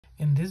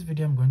In this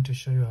video, I'm going to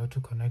show you how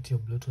to connect your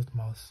Bluetooth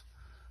mouse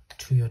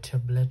to your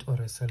tablet or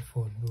a cell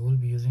phone. We will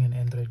be using an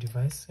Android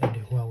device and a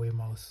Huawei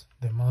mouse.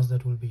 The mouse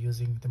that we'll be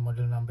using, the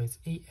model number is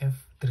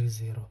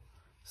AF30.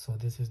 So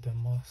this is the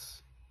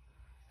mouse,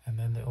 and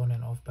then the on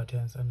and off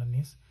buttons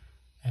underneath.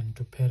 And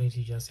to pair it,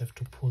 you just have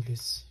to pull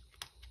this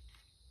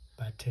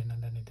button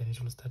underneath, then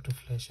it will start to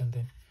flash, and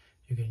then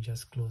you can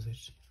just close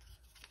it.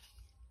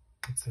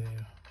 It's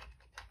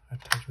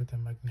attached with a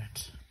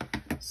magnet.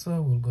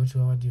 So we'll go to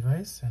our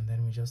device, and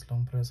then we just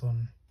long press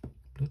on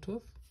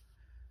Bluetooth.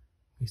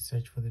 We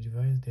search for the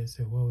device. There's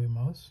a Huawei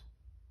mouse.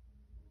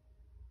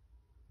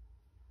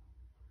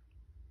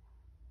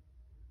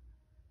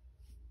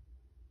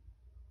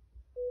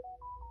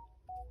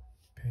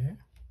 Pair.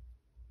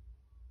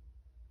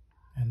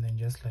 And then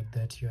just like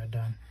that, you are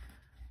done.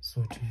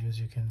 So to use,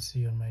 you can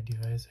see on my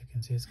device, I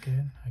can say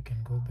scan. I can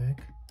go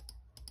back.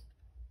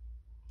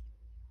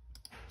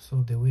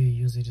 So the way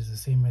you use it is the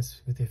same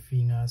as with the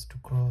fingers.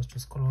 To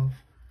scroll,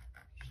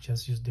 you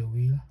just use the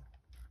wheel.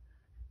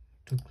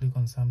 To click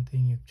on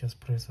something, you just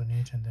press on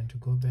it, and then to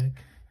go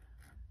back,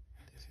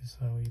 this is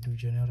how you do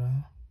general.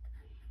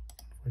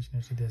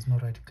 Unfortunately, there's no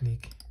right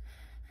click.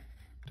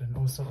 Then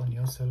also on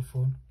your cell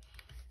phone,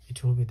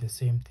 it will be the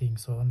same thing.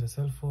 So on the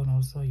cell phone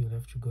also, you'll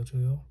have to go to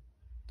your,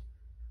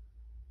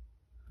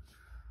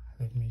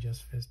 let me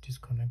just first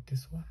disconnect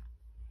this one,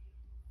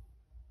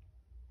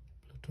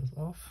 Bluetooth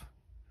off.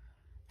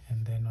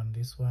 And then on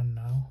this one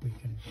now, we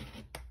can,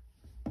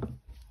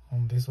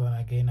 on this one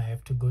again, I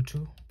have to go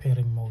to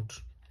pairing mode.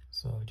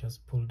 So I'll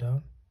just pull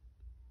down,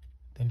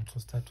 then it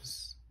will start to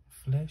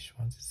flash.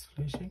 Once it's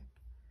flashing,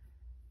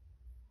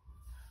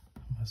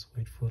 I must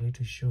wait for it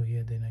to show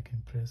here, then I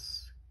can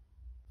press.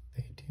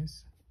 There it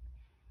is.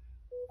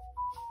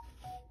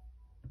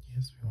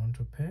 Yes, we want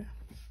to pair.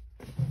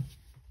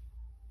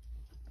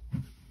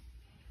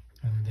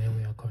 And there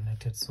we are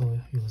connected. So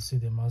you will see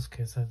the mouse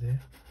cursor there,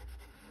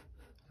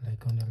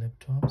 like on your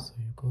laptop. So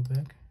you go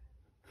back,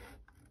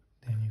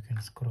 then you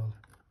can scroll.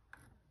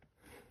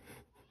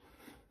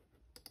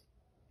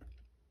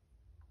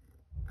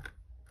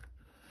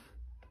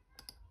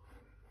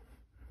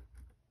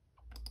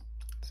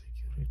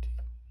 Security.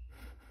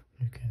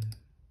 You can.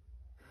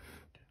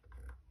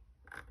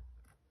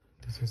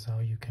 This is how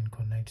you can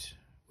connect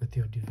with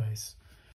your device.